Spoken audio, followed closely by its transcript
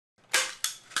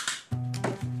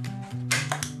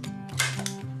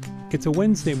It's a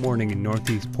Wednesday morning in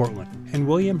Northeast Portland, and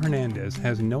William Hernandez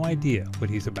has no idea what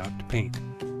he's about to paint.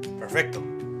 Perfecto.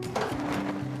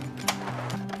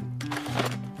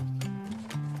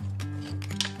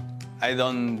 I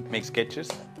don't make sketches.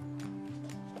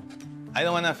 I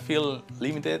don't want to feel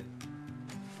limited.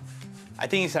 I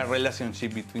think it's a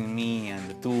relationship between me and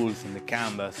the tools and the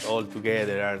canvas all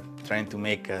together are trying to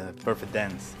make a perfect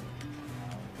dance.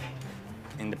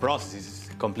 In the process, it's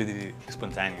completely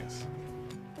spontaneous.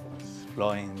 It's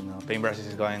flowing, paintbrushes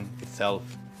is going itself.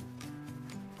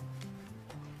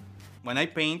 When I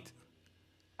paint,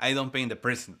 I don't paint the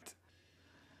present.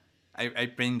 I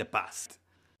paint the past.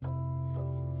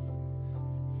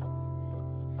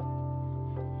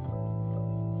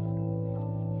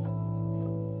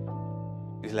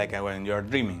 It's like when you're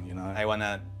dreaming, I want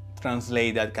to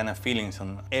translate that kind of feelings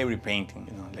on every painting,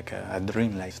 like a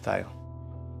dream lifestyle.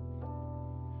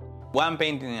 One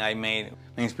painting I made,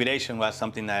 my inspiration was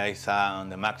something that I saw on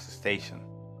the Max station.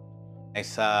 I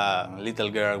saw a little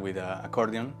girl with an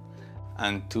accordion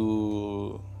and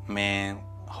two men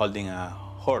holding a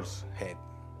horse head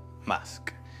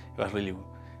mask. It was really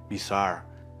bizarre.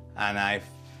 And I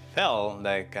felt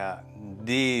like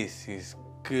this is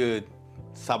good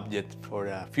subject for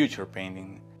a future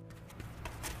painting.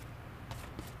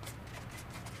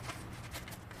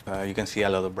 You can see a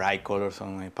lot of bright colors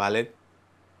on my palette.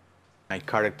 My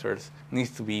characters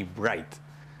need to be bright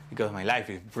because my life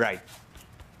is bright.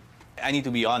 I need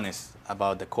to be honest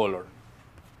about the color.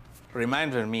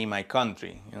 Reminds me my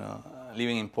country,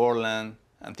 living in Portland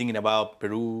and thinking about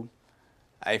Peru.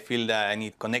 I feel that I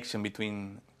need connection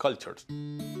between cultures.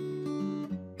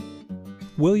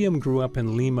 William grew up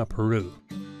in Lima, Peru.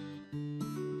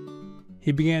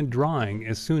 He began drawing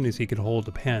as soon as he could hold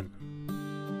a pen.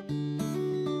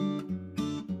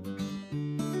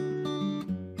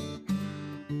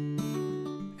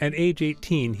 At age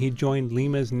 18, he joined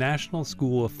Lima's National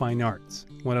School of Fine Arts,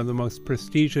 one of the most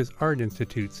prestigious art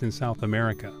institutes in South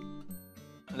America.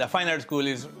 The Fine Art School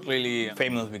is really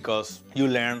famous because you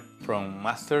learn from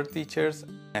master teachers.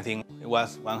 I think it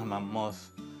was one of my most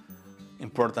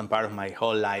important part of my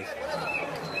whole life.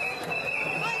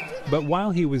 But while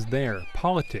he was there,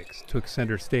 politics took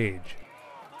center stage.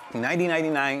 In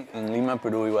 1999, in Lima,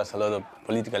 Peru, it was a lot of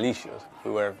political issues.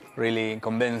 We were really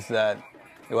convinced that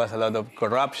there was a lot of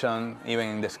corruption, even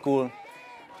in the school.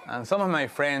 And some of my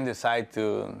friends decided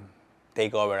to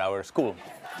take over our school.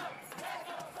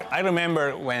 I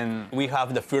remember when we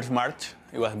have the first march,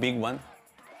 it was a big one.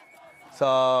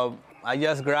 So I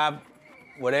just grabbed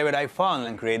whatever I found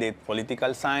and created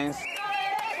political signs.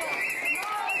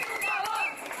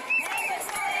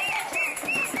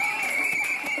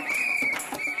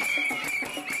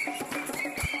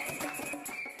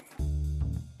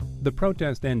 The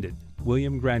protest ended,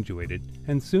 William graduated,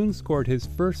 and soon scored his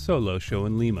first solo show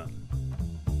in Lima.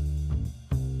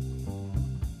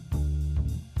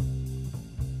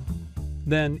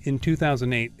 Then, in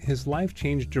 2008, his life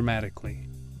changed dramatically.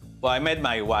 Well, I met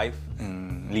my wife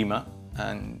in Lima,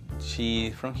 and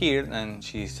she's from here, and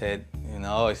she said,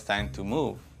 it's time to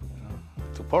move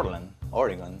to Portland,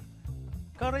 Oregon.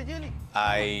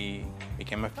 I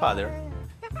became a father.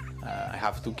 I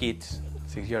have two kids,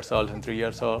 6 years old and 3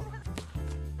 years old.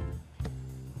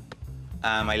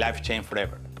 And my life changed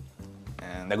forever,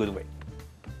 in a good way.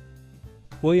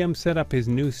 William set up his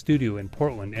new studio in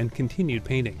Portland and continued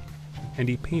painting, and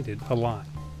he painted a lot.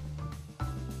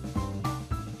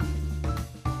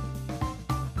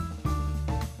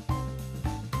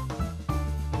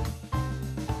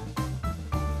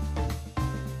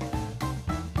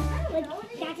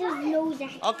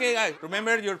 Okay, guys,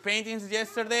 remember your paintings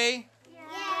yesterday?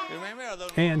 Yeah. Remember?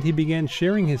 And he began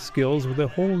sharing his skills with a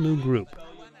whole new group.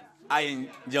 I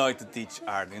enjoy to teach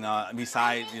art,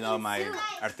 besides, my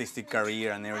artistic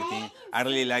career and everything. I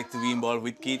really like to be involved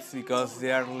with kids because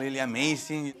they are really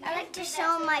amazing. I like to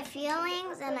show my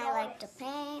feelings and I like to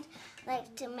paint,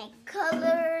 like to make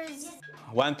colors.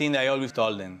 One thing I always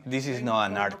told them, this is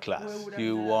not an art class.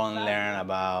 You won't learn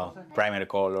about primary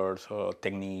colors or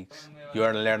techniques. You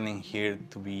are learning here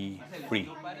to be free,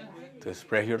 to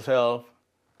express yourself,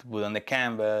 to put on the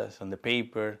canvas, on the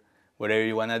paper, whatever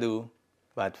you want to do,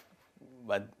 but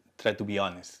try to be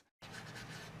honest.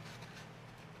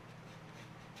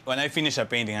 When I finish a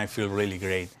painting, I feel really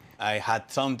great. I had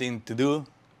something to do,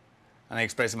 and I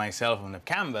express myself on the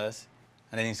canvas,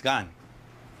 and then it's gone.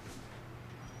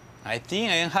 I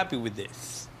think I am happy with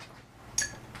this.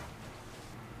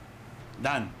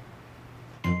 Done.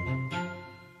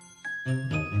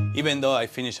 Even though I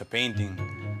finish a painting,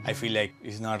 I feel like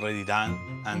it's not really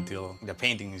done until the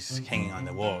painting is hanging on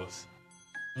the walls.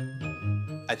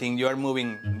 I think you are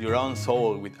moving your own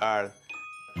soul with art,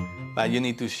 but you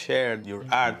need to share your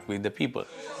art with the people.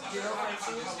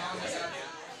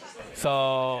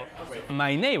 So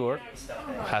my neighbor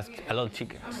has a lot of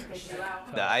chickens.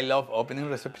 I love opening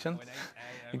receptions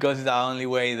because it's the only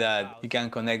way that you can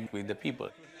connect with the people.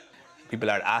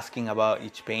 People are asking about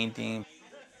each painting.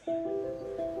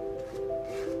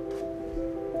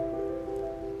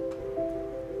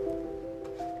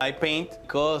 I paint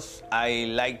because I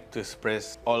like to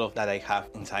express all of that I have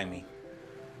inside me.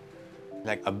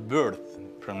 Like a birth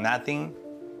from nothing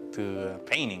to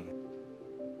painting.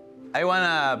 I want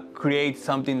to create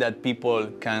something that people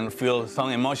can feel some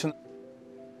emotion.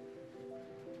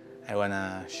 I want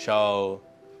to show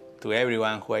to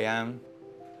everyone who I am.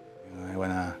 I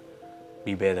want to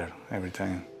be better every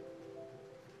time.